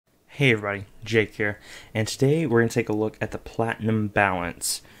Hey everybody, Jake here, and today we're going to take a look at the Platinum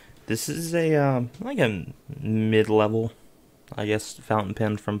Balance. This is like a mid-level, I guess, fountain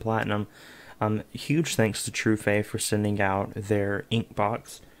pen from Platinum. Huge thanks to TrueFae for sending out their ink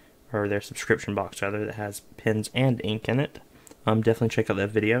box, or their subscription box rather, that has pens and ink in it. Definitely check out that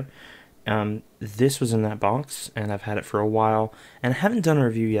video. This was in that box, and I've had it for a while, and I haven't done a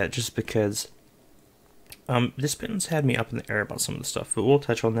review yet just because this pen's had me up in the air about some of the stuff, but we'll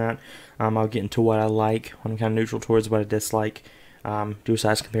touch on that. I'll get into what I like, what I'm kind of neutral towards, what I dislike, do a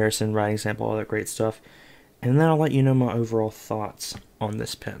size comparison, writing sample, all that great stuff, and then I'll let you know my overall thoughts on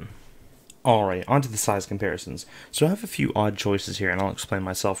this pen. Alright, on to the size comparisons. So I have a few odd choices here, and I'll explain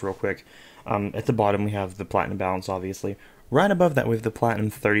myself real quick. At the bottom we have the Platinum Balance, obviously. Right above that we have the Platinum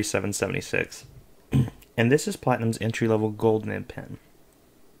 3776. And this is Platinum's entry-level gold nib pen.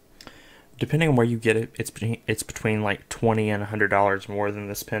 Depending on where you get it, it's between like $20 and $100 more than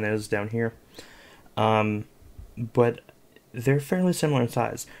this pen is down here. But they're fairly similar in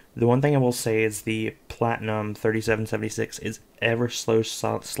size. The one thing I will say is the Platinum 3776 is ever so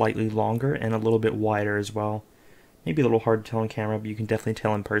slightly longer and a little bit wider as well. Maybe a little hard to tell on camera, but you can definitely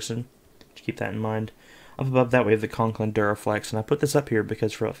tell in person. Just keep that in mind. Up above that we have the Conklin Duraflex, and I put this up here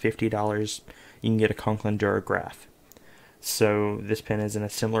because for about $50 you can get a Conklin Duragraph. So this pen is in a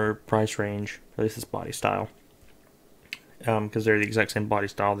similar price range, at least this body style, because they're the exact same body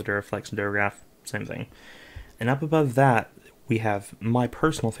style, the Duraflex and Duragraph, same thing. And up above that, we have my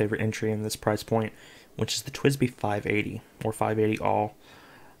personal favorite entry in this price point, which is the TWSBI 580, or 580 All.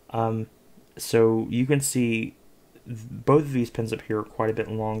 So you can see both of these pens up here are quite a bit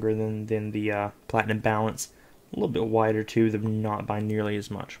longer than the Platinum Balance, a little bit wider too, though not by nearly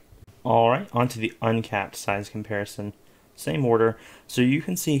as much. Alright, on to the uncapped size comparison. Same order, so you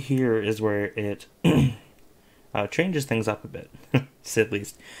can see here is where it changes things up a bit, to say the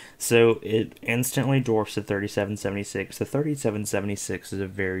least. So it instantly dwarfs the 3776. The 3776 is a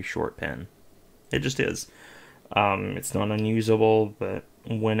very short pen. It just is. It's not unusable, but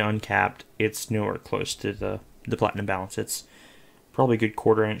when uncapped, it's nowhere close to the Platinum Balance. It's probably a good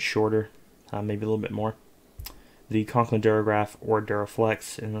quarter-inch shorter, maybe a little bit more. The Conklin Duragraph, or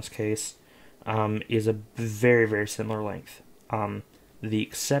Duraflex in this case, is a very, very similar length. The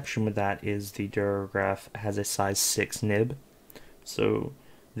exception with that is the Duragraph has a size 6 nib, so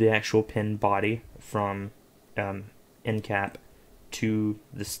the actual pen body from end cap to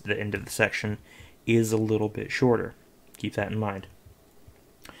the end of the section is a little bit shorter. Keep that in mind.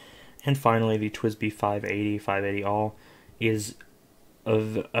 And finally, the TWSBI 580 All is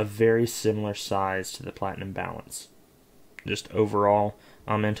of a very similar size to the Platinum Balance. Just overall,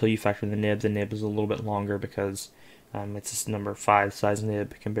 until you factor in the nib is a little bit longer because it's a number 5 size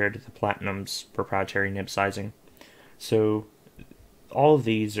nib compared to the Platinum's proprietary nib sizing. So all of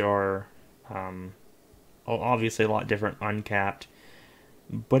these are obviously a lot different uncapped,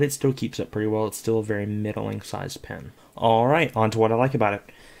 but it still keeps up pretty well. It's still a very middling sized pen. Alright, on to what I like about it.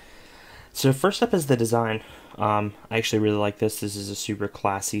 So first up is the design. I actually really like this. This is a super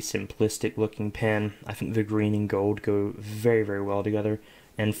classy, simplistic looking pen. I think the green and gold go very, very well together.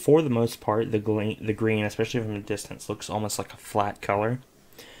 And for the most part, the green, especially from a distance, looks almost like a flat color.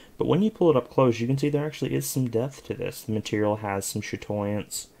 But when you pull it up close, you can see there actually is some depth to this. The material has some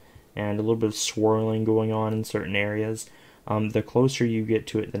chatoyance and a little bit of swirling going on in certain areas. The closer you get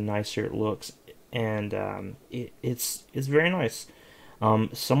to it, the nicer it looks. And it's very nice.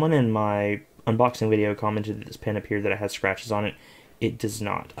 Someone in my unboxing video commented that this pen appeared that it has scratches on it. It does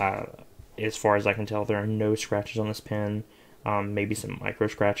not. As far as I can tell, there are no scratches on this pen. Maybe some micro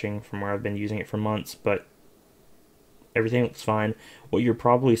scratching from where I've been using it for months, but everything looks fine. What you're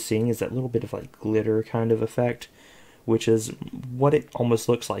probably seeing is that little bit of like glitter kind of effect, which is what it almost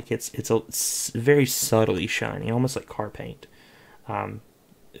looks like. It's very subtly shiny, almost like car paint.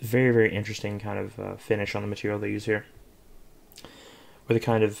 Very, very interesting kind of finish on the material they use here, with a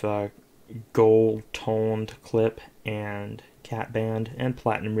kind of gold toned clip and cap band and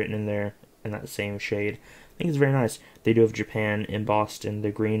platinum written in there in that same shade. I think it's very nice. They do have Japan embossed in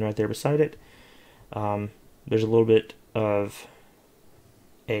the green right there beside it. There's a little bit of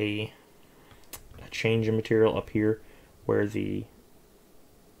a change in material up here where the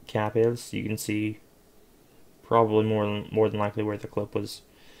cap is. You can see probably more than likely where the clip was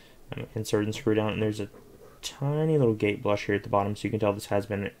inserted and screwed down, and there's a tiny little gate blush here at the bottom, so you can tell this has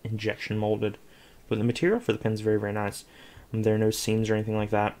been injection molded. But the material for the pen is very, very nice. There are no seams or anything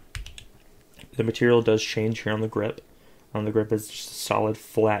like that. The material does change here on the grip. The grip is just a solid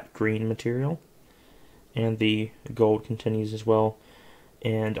flat green material, and the gold continues as well.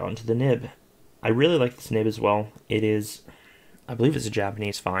 And onto the nib. I really like this nib as well. It is I believe it's a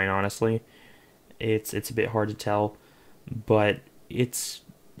Japanese fine, honestly. It's a bit hard to tell, but it's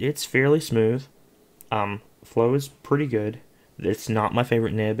fairly smooth. Flow is pretty good. It's not my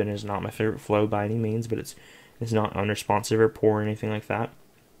favorite nib and it's not my favorite flow by any means, but it's not unresponsive or poor or anything like that.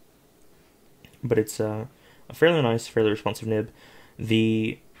 But it's a fairly nice, fairly responsive nib.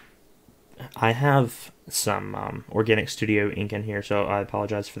 I have some Organic Studio ink in here, so I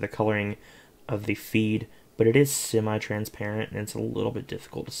apologize for the coloring of the feed, but it is semi-transparent and it's a little bit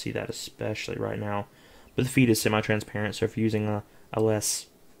difficult to see that, especially right now. But the feed is semi-transparent, so if you're using a less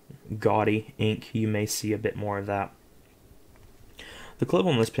gaudy ink, you may see a bit more of that. The clip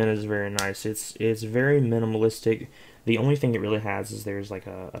on this pen is very nice. It's very minimalistic. The only thing it really has is there's like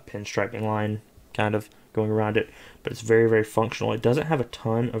a pinstriping line kind of going around it, but it's very, very functional. It doesn't have a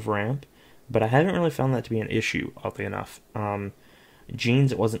ton of ramp, but I haven't really found that to be an issue, oddly enough.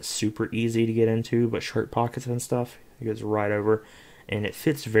 Jeans, it wasn't super easy to get into, but shirt pockets and stuff, it goes right over, and it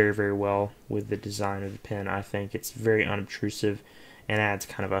fits very, very well with the design of the pen. I think it's very unobtrusive and adds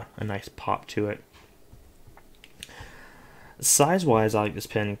kind of a nice pop to it. Size-wise, I like this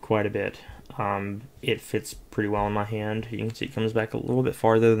pen quite a bit. It fits pretty well in my hand. You can see it comes back a little bit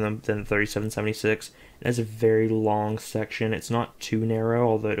farther than the 3776. It has a very long section. It's not too narrow,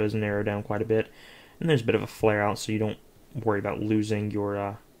 although it does narrow down quite a bit. And there's a bit of a flare out, so you don't worry about losing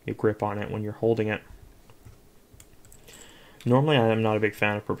your grip on it when you're holding it. Normally, I'm not a big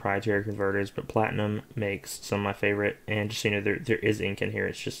fan of proprietary converters, but Platinum makes some of my favorite. And just so you know, there is ink in here.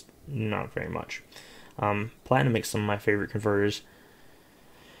 It's just not very much. Platinum makes some of my favorite converters.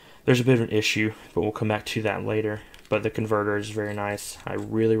 There's a bit of an issue, but we'll come back to that later. But the converter is very nice. I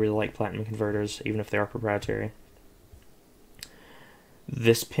really, really like Platinum converters, even if they are proprietary.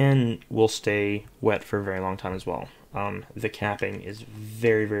 This pen will stay wet for a very long time as well. The capping is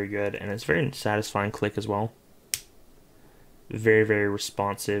very, very good, and it's very satisfying click as well. Very, very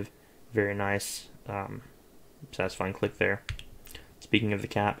responsive, very nice, satisfying click there. Speaking of the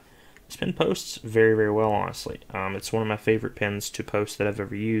cap, this pen posts very, very well, honestly. It's one of my favorite pens to post that I've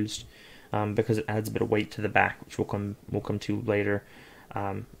ever used because it adds a bit of weight to the back, which we'll come to later.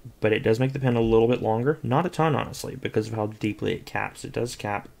 But it does make the pen a little bit longer, not a ton, honestly, because of how deeply it caps. It does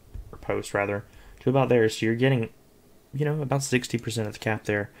cap, or post rather, to about there, so you're getting, you know, about 60% of the cap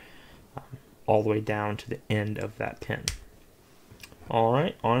there, all the way down to the end of that pen. All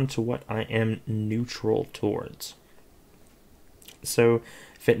right, on to what I am neutral towards. So,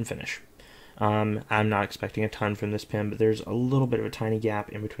 fit and finish. I'm not expecting a ton from this pen, but there's a little bit of a tiny gap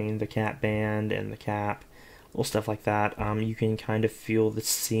in between the cap band and the cap, little stuff like that. You can kind of feel the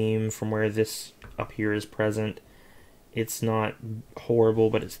seam from where this up here is present. It's not horrible,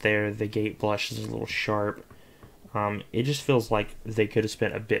 but it's there. The gate blush is a little sharp. It just feels like they could have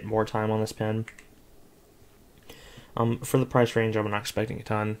spent a bit more time on this pen. For the price range, I'm not expecting a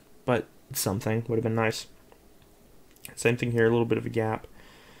ton, but something would have been nice. Same thing here, a little bit of a gap.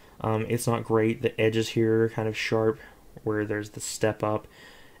 It's not great. The edges here are kind of sharp where there's the step up.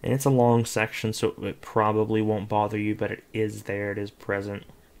 And it's a long section, so it probably won't bother you, but it is there. It is present.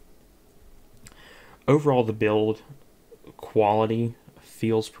 Overall, the build quality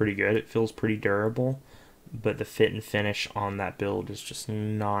feels pretty good. It feels pretty durable, but the fit and finish on that build is just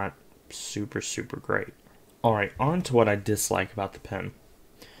not super, super great. Alright, on to what I dislike about the pen.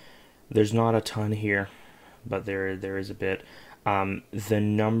 There's not a ton here, but there is a bit. The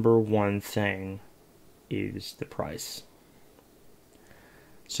number one thing is the price.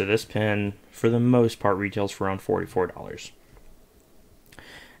 So this pen, for the most part, retails for around $44.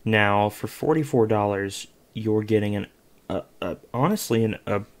 Now, for $44, you're getting honestly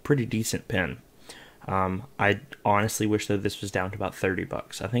a pretty decent pen. I honestly wish that this was down to about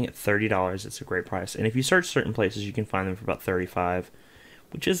 $30. I think at $30, it's a great price. And if you search certain places, you can find them for about $35,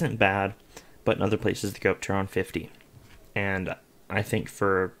 which isn't bad. But in other places, they go up to around $50. And I think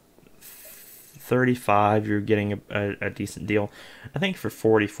for $35, you're getting a decent deal. I think for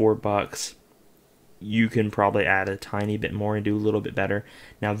 $44, you can probably add a tiny bit more and do a little bit better.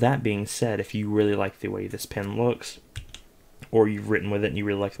 Now, that being said, if you really like the way this pen looks, or you've written with it and you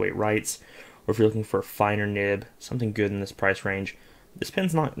really like the way it writes, or if you're looking for a finer nib, something good in this price range, this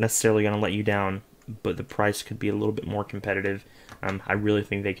pen's not necessarily going to let you down, but the price could be a little bit more competitive. I really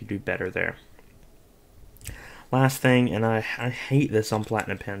think they could do better there. Last thing, and I hate this on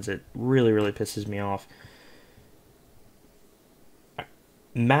Platinum pens, it really, really pisses me off.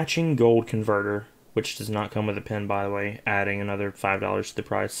 Matching gold converter, which does not come with a pen, by the way, adding another $5 to the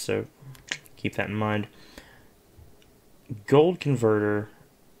price, so keep that in mind. Gold converter,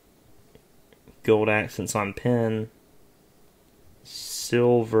 gold accents on pen,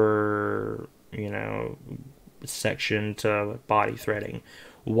 silver, you know, section to body threading.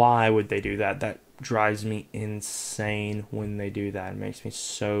 Why would they do that? That drives me insane when they do that. It makes me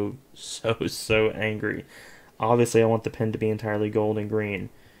so, so angry. Obviously, I want the pen to be entirely gold and green.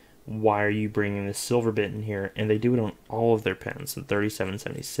 Why are you bringing this silver bit in here? And they do it on all of their pens. The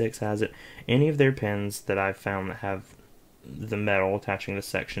 3776 has it. Any of their pens that I've found that have the metal attaching the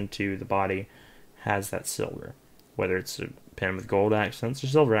section to the body has that silver. Whether it's a pen with gold accents or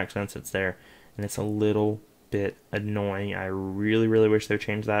silver accents, it's there. And it's a little bit annoying. I really, really wish they would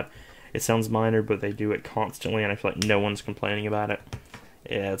change that. It sounds minor, but they do it constantly, and I feel like no one's complaining about it.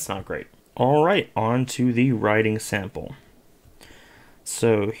 Yeah, it's not great. Alright, on to the writing sample.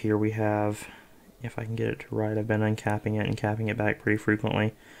 So here we have, if I can get it to write, I've been uncapping it and capping it back pretty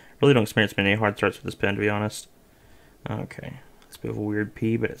frequently. Really don't experience many hard starts with this pen, to be honest. Okay, it's a bit of a weird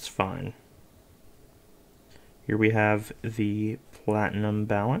P, but it's fine. Here we have the Platinum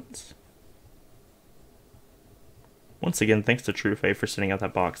Balance. Once again, thanks to TrueFave for sending out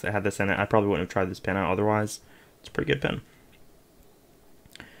that box that had this in it. I probably wouldn't have tried this pen out otherwise. It's a pretty good pen.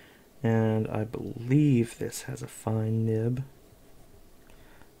 And I believe this has a fine nib.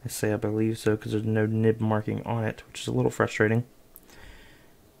 I say I believe so because there's no nib marking on it, which is a little frustrating.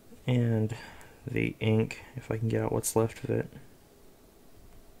 And the ink, if I can get out what's left of it,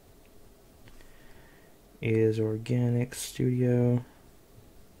 is Organic Studio.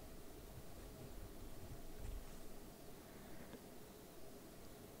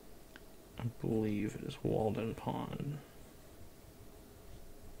 I believe it is Walden Pond.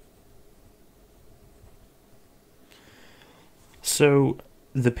 So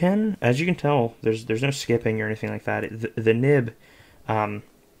the pen, as you can tell, there's no skipping or anything like that. The nib, one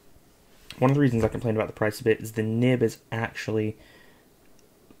of the reasons I complained about the price a bit is the nib is actually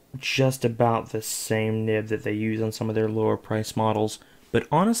just about the same nib that they use on some of their lower price models, but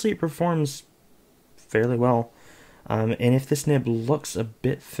honestly it performs fairly well. And if this nib looks a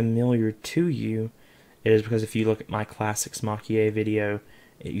bit familiar to you, it is because if you look at my Classics Mach-E video,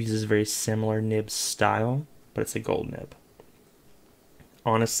 it uses a very similar nib style, but it's a gold nib.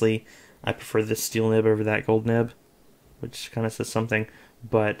 Honestly, I prefer this steel nib over that gold nib, which kind of says something,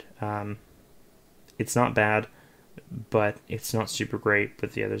 but it's not bad, but it's not super great.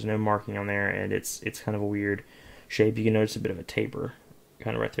 But yeah, there's no marking on there, and it's kind of a weird shape. You can notice a bit of a taper,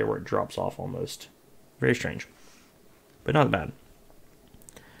 kind of right there where it drops off almost. Very strange, but not bad.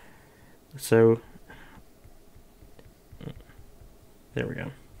 So there we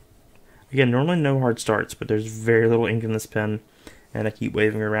go. Again, normally no hard starts, but there's very little ink in this pen, and I keep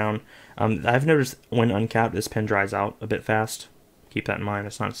waving around. I've noticed when uncapped, this pen dries out a bit fast. Keep that in mind.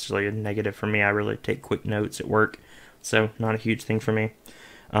 It's not necessarily a negative for me. I really take quick notes at work, so not a huge thing for me.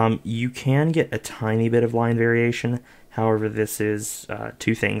 You can get a tiny bit of line variation. However, this is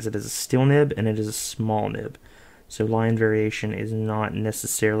two things. It is a steel nib and it is a small nib. So line variation is not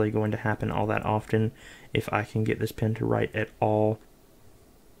necessarily going to happen all that often if I can get this pen to write at all.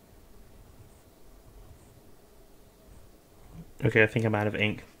 Okay, I think I'm out of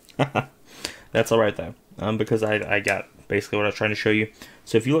ink. That's alright though, because I got basically what I was trying to show you.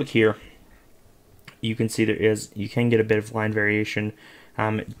 So if you look here, you can see you can get a bit of line variation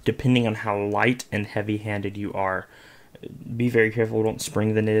depending on how light and heavy-handed you are. Be very careful, don't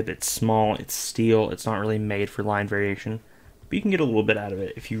spring the nib. It's small, it's steel, it's not really made for line variation, but you can get a little bit out of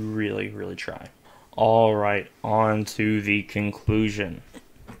it if you really, really try. Alright, on to the conclusion.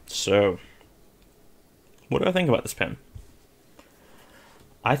 So, what do I think about this pen?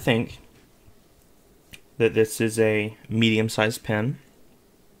 I think that this is a medium-sized pen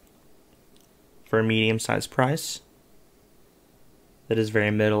for a medium-sized price that is very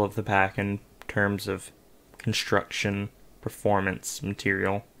middle of the pack in terms of construction, performance,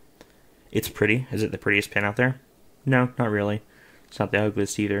 material. It's pretty. Is it the prettiest pen out there? No, not really. It's not the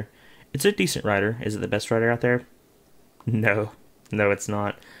ugliest either. It's a decent writer. Is it the best writer out there? No. No, it's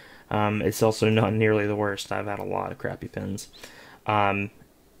not. It's also not nearly the worst. I've had a lot of crappy pens.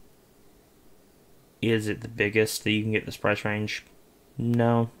 Is it the biggest that you can get this price range?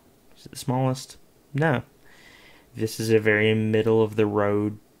 No. Is it the smallest? No. This is a very middle of the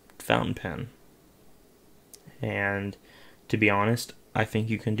road fountain pen. And to be honest, I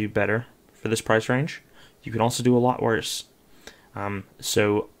think you can do better for this price range. You can also do a lot worse.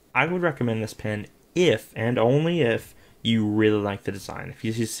 So I would recommend this pen if and only if you really like the design. If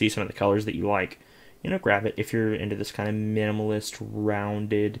you see some of the colors that you like, grab it. If you're into this kind of minimalist,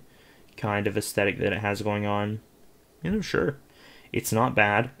 rounded kind of aesthetic that it has going on, sure. It's not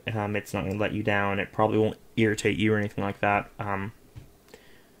bad. It's not going to let you down. It probably won't irritate you or anything like that.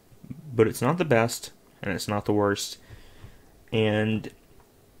 But it's not the best, and it's not the worst. And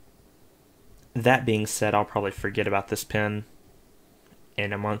That being said, I'll probably forget about this pen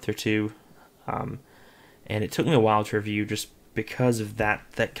in a month or two. And it took me a while to review just because of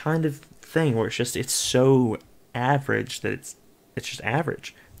that kind of thing where it's so average that it's just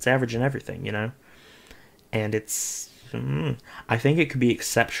average. It's average in everything, you know. And I think it could be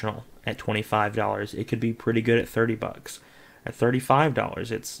exceptional at $25. It could be pretty good at $30. At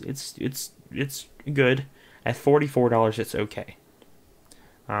 $35, it's good. At $44, it's okay.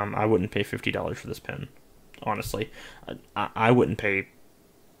 I wouldn't pay $50 for this pen, honestly. I wouldn't pay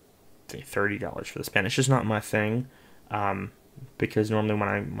 $30 for this pen. It's just not my thing. Because normally when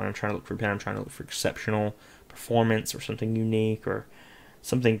I'm trying to look for a pen, I'm trying to look for exceptional performance or something unique or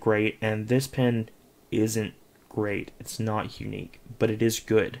something great. And this pen isn't great. It's not unique, but it is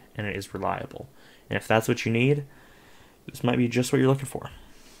good and it is reliable. And if that's what you need, this might be just what you're looking for.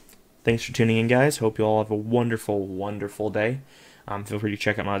 Thanks for tuning in, guys. Hope you all have a wonderful, wonderful day. Feel free to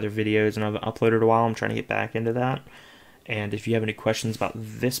check out my other videos, and I've uploaded a while. I'm trying to get back into that. And if you have any questions about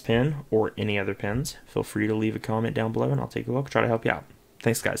this pen or any other pens, feel free to leave a comment down below, and I'll take a look, try to help you out.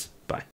 Thanks, guys. Bye.